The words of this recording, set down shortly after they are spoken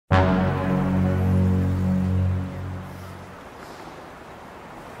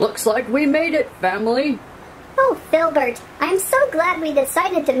Looks like we made it, family. Oh, Filbert, I'm so glad we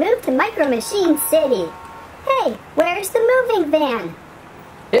decided to move to Micro Machine City. Hey, where's the moving van?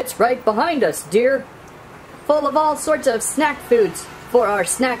 It's right behind us, dear. Full of all sorts of snack foods for our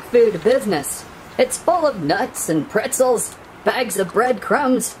snack food business. It's full of nuts and pretzels, bags of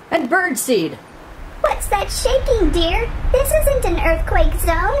breadcrumbs, and birdseed. What's that shaking, dear? This isn't an earthquake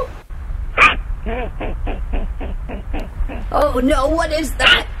zone. Oh no, what is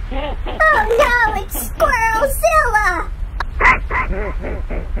that? Oh no, it's Squirrelzilla!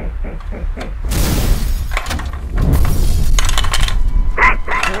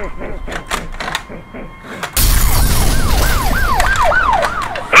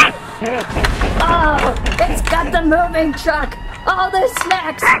 Oh, it's got the moving truck! All the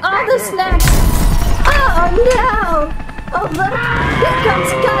snacks! All the snacks! Oh no! Oh look! Here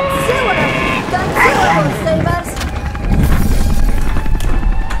comes Godzilla! Godzilla will save us!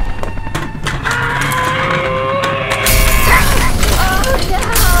 Oh no!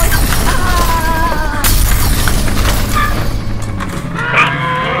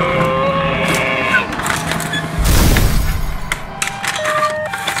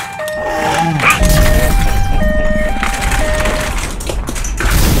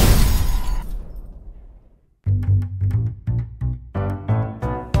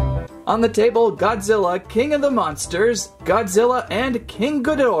 On the table, Godzilla, King of the Monsters, Godzilla and King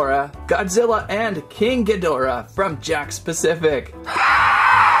Ghidorah, Godzilla and King Ghidorah from Jakks Pacific.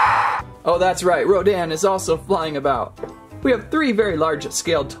 Oh, that's right, Rodan is also flying about. We have 3 very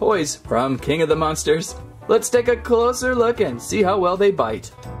large-scale toys from King of the Monsters. Let's take a closer look and see how well they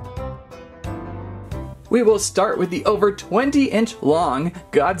bite. We will start with the over 20-inch long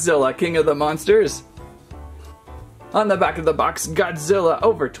Godzilla, King of the Monsters. On the back of the box, Godzilla,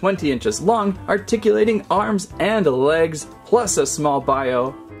 over 20 inches long, articulating arms and legs, plus a small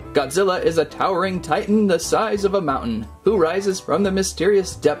bio. Godzilla is a towering titan the size of a mountain, who rises from the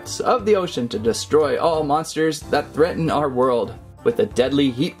mysterious depths of the ocean to destroy all monsters that threaten our world. With a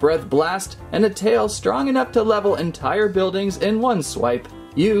deadly heat breath blast and a tail strong enough to level entire buildings in one swipe,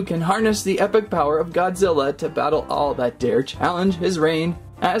 you can harness the epic power of Godzilla to battle all that dare challenge his reign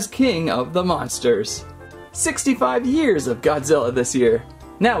as King of the Monsters. 65 years of Godzilla this year.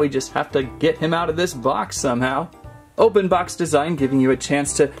 Now we just have to get him out of this box somehow. Open box design giving you a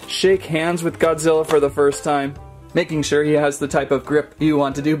chance to shake hands with Godzilla for the first time, making sure he has the type of grip you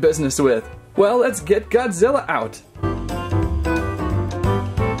want to do business with. Well, let's get Godzilla out.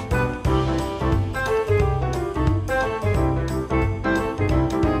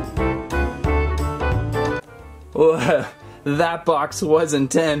 Whoa, that box was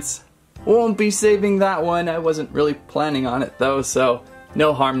intense. Won't be saving that one. I wasn't really planning on it though, so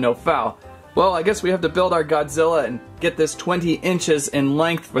no harm, no foul. Well, I guess we have to build our Godzilla and get this 20 inches in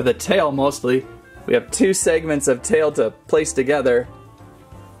length for the tail mostly. We have 2 segments of tail to place together.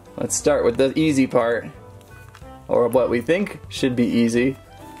 Let's start with the easy part, or what we think should be easy.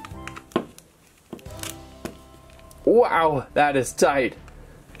 Wow, that is tight.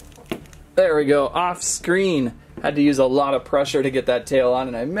 There we go, off screen. Had to use a lot of pressure to get that tail on,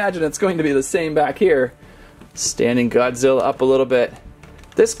 and I imagine it's going to be the same back here. Standing Godzilla up a little bit.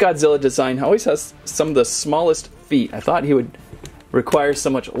 This Godzilla design always has some of the smallest feet. I thought he would require so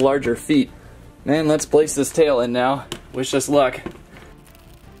much larger feet. Man, let's place this tail in now. Wish us luck.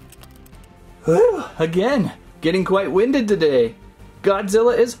 Whew, again, getting quite winded today.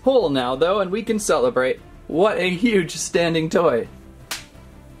 Godzilla is whole now though, and we can celebrate. What a huge standing toy.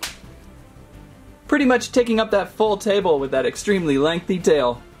 Pretty much taking up that full table with that extremely lengthy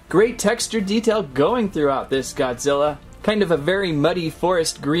tail. Great texture detail going throughout this Godzilla. Kind of a very muddy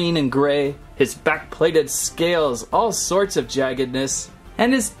forest green and gray. His back-plated scales, all sorts of jaggedness.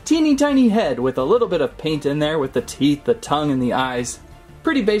 And his teeny tiny head with a little bit of paint in there with the teeth, the tongue, and the eyes.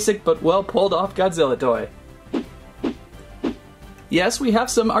 Pretty basic but well pulled off Godzilla toy. Yes, we have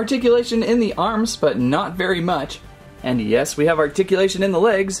some articulation in the arms, but not very much. And yes, we have articulation in the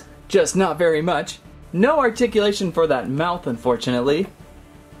legs, just not very much. No articulation for that mouth, unfortunately.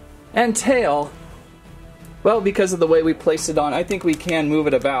 And tail, well, because of the way we placed it on, I think we can move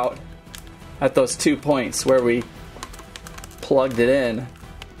it about at those 2 points where we plugged it in.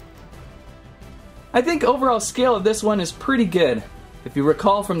 I think overall scale of this one is pretty good. If you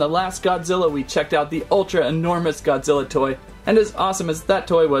recall from the last Godzilla, we checked out the ultra enormous Godzilla toy, and as awesome as that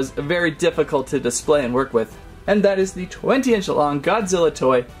toy was, very difficult to display and work with. And that is the 20-inch long Godzilla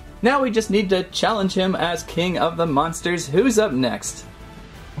toy. Now we just need to challenge him as King of the Monsters. Who's up next?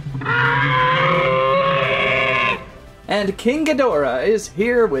 And King Ghidorah is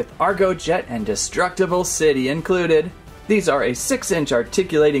here with Argo Jet and Destructible City included. These are a 6-inch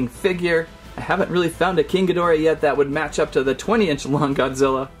articulating figure. I haven't really found a King Ghidorah yet that would match up to the 20-inch long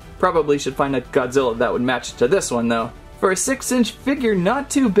Godzilla. Probably should find a Godzilla that would match to this one though. For a 6-inch figure, not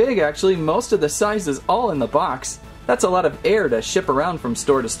too big actually. Most of the size is all in the box. That's a lot of air to ship around from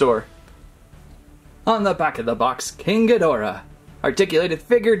store to store. On the back of the box, King Ghidorah. Articulated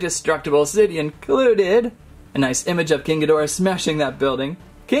figure, destructible city included. A nice image of King Ghidorah smashing that building.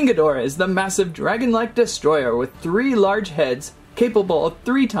 King Ghidorah is the massive dragon-like destroyer with 3 large heads, capable of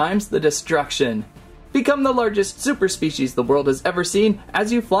 3 times the destruction. Become the largest super species the world has ever seen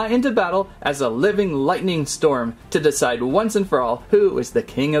as you fly into battle as a living lightning storm to decide once and for all who is the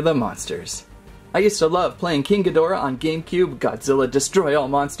king of the monsters. I used to love playing King Ghidorah on GameCube, Godzilla Destroy All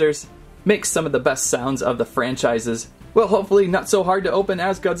Monsters. Makes some of the best sounds of the franchises. Well, hopefully not so hard to open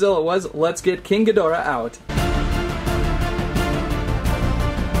as Godzilla was. Let's get King Ghidorah out.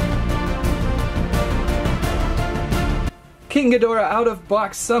 King Ghidorah out of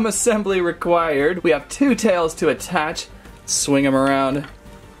box, some assembly required. We have 2 tails to attach. Swing them around.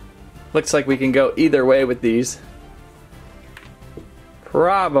 Looks like we can go either way with these.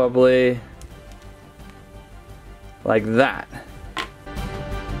 Probably like that.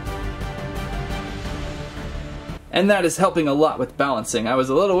 And that is helping a lot with balancing. I was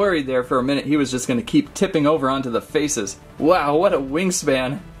a little worried there for a minute he was just going to keep tipping over onto the faces. Wow, what a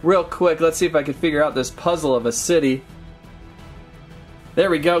wingspan. Real quick, let's see if I can figure out this puzzle of a city. There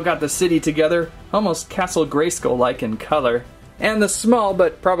we go, got the city together. Almost Castle Grayskull-like in color. And the small,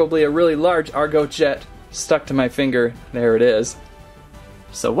 but probably a really large Argo Jet stuck to my finger. There it is.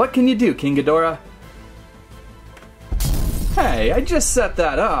 So what can you do, King Ghidorah? Hey, I just set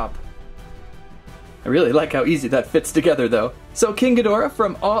that up. I really like how easy that fits together though. So King Ghidorah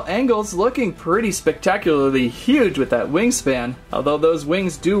from all angles looking pretty spectacularly huge with that wingspan. Although those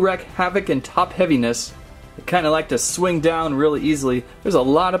wings do wreak havoc and top heaviness. They kind of like to swing down really easily. There's a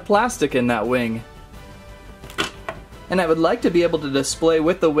lot of plastic in that wing. And I would like to be able to display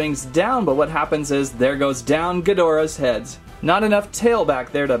with the wings down, but what happens is there goes down Ghidorah's heads. Not enough tail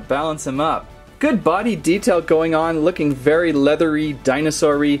back there to balance him up. Good body detail going on, looking very leathery,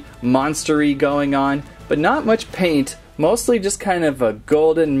 dinosaur-y, monster-y going on, but not much paint, mostly just kind of a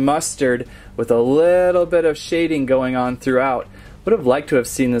golden mustard with a little bit of shading going on throughout. Would have liked to have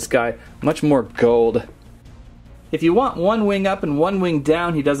seen this guy much more gold. If you want one wing up and one wing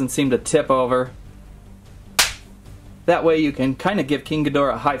down, he doesn't seem to tip over. That way you can kind of give King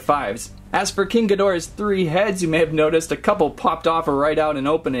Ghidorah high fives. As for King Ghidorah's 3 heads, you may have noticed a couple popped off right out an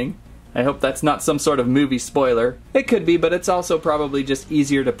opening. I hope that's not some sort of movie spoiler. It could be, but it's also probably just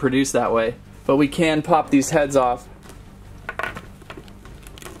easier to produce that way. But we can pop these heads off.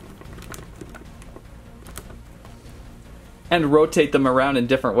 And rotate them around in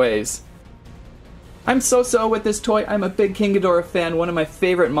different ways. I'm so-so with this toy. I'm a big King Ghidorah fan, one of my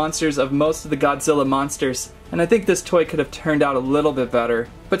favorite monsters of most of the Godzilla monsters. And I think this toy could have turned out a little bit better.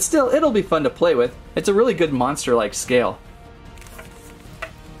 But still, it'll be fun to play with. It's a really good monster-like scale.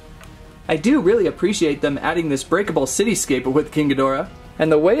 I do really appreciate them adding this breakable cityscape with King Ghidorah,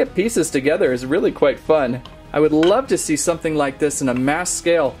 and the way it pieces together is really quite fun. I would love to see something like this in a mass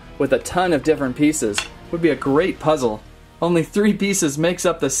scale with a ton of different pieces. It would be a great puzzle. Only 3 pieces makes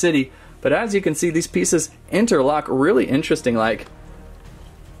up the city, but as you can see, these pieces interlock really interesting like.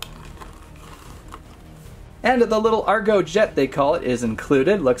 And the little Argo Jet, they call it, is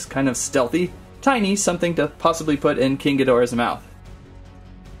included. Looks kind of stealthy. Tiny, something to possibly put in King Ghidorah's mouth.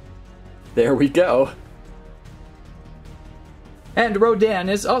 There we go. And Rodan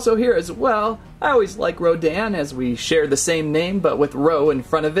is also here as well. I always like Rodan as we share the same name but with Ro in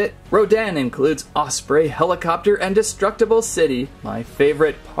front of it. Rodan includes Osprey Helicopter and Destructible City, my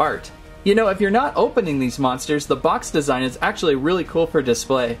favorite part. You know, if you're not opening these monsters, the box design is actually really cool for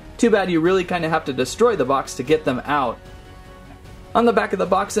display. Too bad you really kind of have to destroy the box to get them out. On the back of the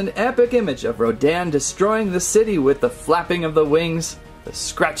box, an epic image of Rodan destroying the city with the flapping of the wings, the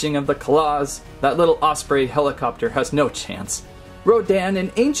scratching of the claws. That little Osprey Helicopter has no chance. Rodan,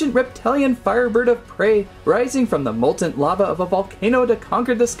 an ancient reptilian firebird of prey, rising from the molten lava of a volcano to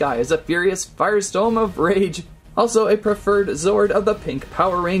conquer the sky as a furious firestorm of rage. Also a preferred Zord of the Pink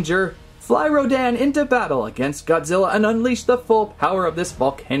Power Ranger. Fly Rodan into battle against Godzilla and unleash the full power of this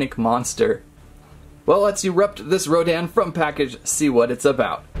volcanic monster. Well, let's erupt this Rodan from package, see what it's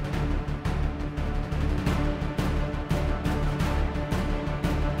about.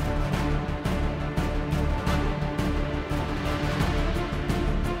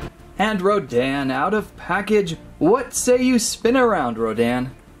 And Rodan out of package. What say you spin around,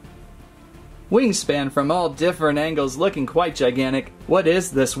 Rodan? Wingspan from all different angles looking quite gigantic. What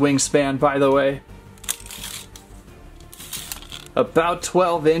is this wingspan, by the way? about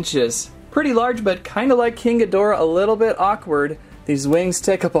 12 inches. Pretty large, but kind of like King Ghidorah, a little bit awkward. These wings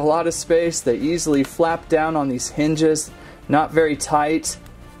take up a lot of space. They easily flap down on these hinges. Not very tight.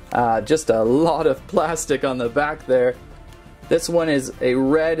 Just a lot of plastic on the back there. This one is a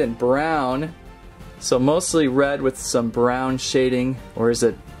red and brown. So mostly red with some brown shading. Or is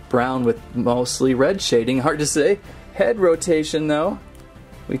it brown with mostly red shading? Hard to say. Head rotation though.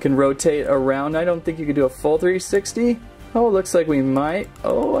 We can rotate around. I don't think you could do a full 360. Oh, looks like we might.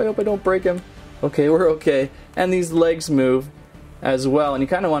 Oh, I hope I don't break him. Okay, we're okay. And these legs move as well. And you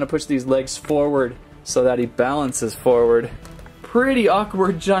kind of want to push these legs forward so that he balances forward. Pretty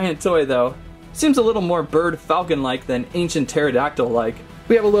awkward giant toy though. Seems a little more bird falcon-like than ancient pterodactyl-like.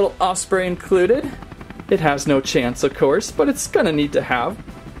 We have a little Osprey included. It has no chance, of course, but it's kind of neat to have.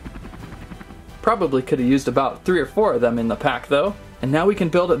 Probably could have used about 3 or 4 of them in the pack though. And now we can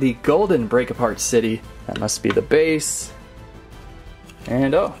build the golden break-apart city. That must be the base.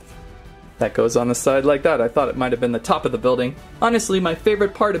 And oh, that goes on the side like that. I thought it might have been the top of the building. Honestly, my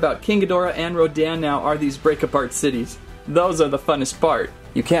favorite part about King Ghidorah and Rodan now are these break-apart cities. Those are the funnest part.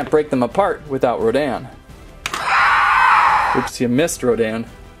 You can't break them apart without Rodan. Oops, you missed Rodan.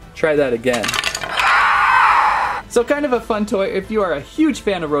 Try that again. So kind of a fun toy. If you are a huge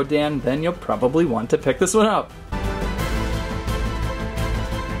fan of Rodan, then you'll probably want to pick this one up.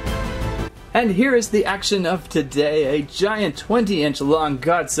 And here is the action of today. A giant 20-inch long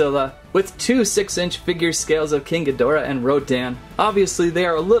Godzilla with 2 6-inch figure scales of King Ghidorah and Rodan. Obviously they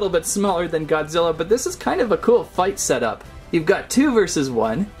are a little bit smaller than Godzilla, but this is kind of a cool fight setup. You've got 2 versus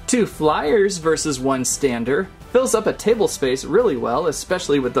 1, 2 flyers versus 1 stander. Fills up a table space really well,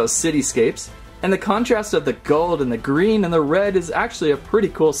 especially with those cityscapes. And the contrast of the gold and the green and the red is actually a pretty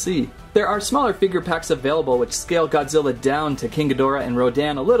cool see. There are smaller figure packs available which scale Godzilla down to King Ghidorah and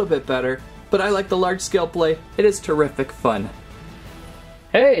Rodan a little bit better, but I like the large scale play. It is terrific fun.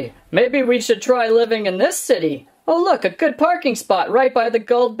 Hey, maybe we should try living in this city. Oh look, a good parking spot right by the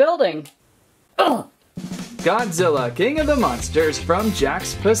gold building. Ugh! Godzilla King of the Monsters from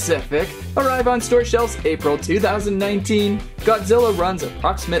Jakks Pacific. Arrive on store shelves April 2019. Godzilla runs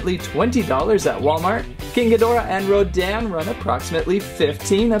approximately $20 at Walmart. King Ghidorah and Rodan run approximately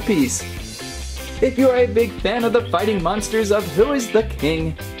 $15 a piece. If you are a big fan of the fighting monsters of Who is the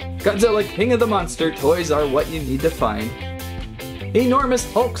King, Godzilla King of the Monster toys are what you need to find.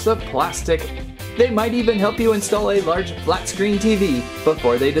 Enormous hulks of plastic. They might even help you install a large flat screen TV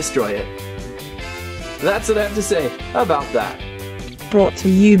before they destroy it. That's what I have to say about that. Brought to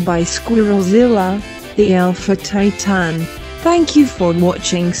you by Squirrelzilla, the Alpha Titan. Thank you for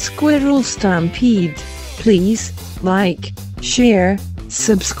watching Squirrel Stampede. Please like, share,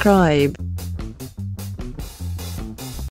 subscribe.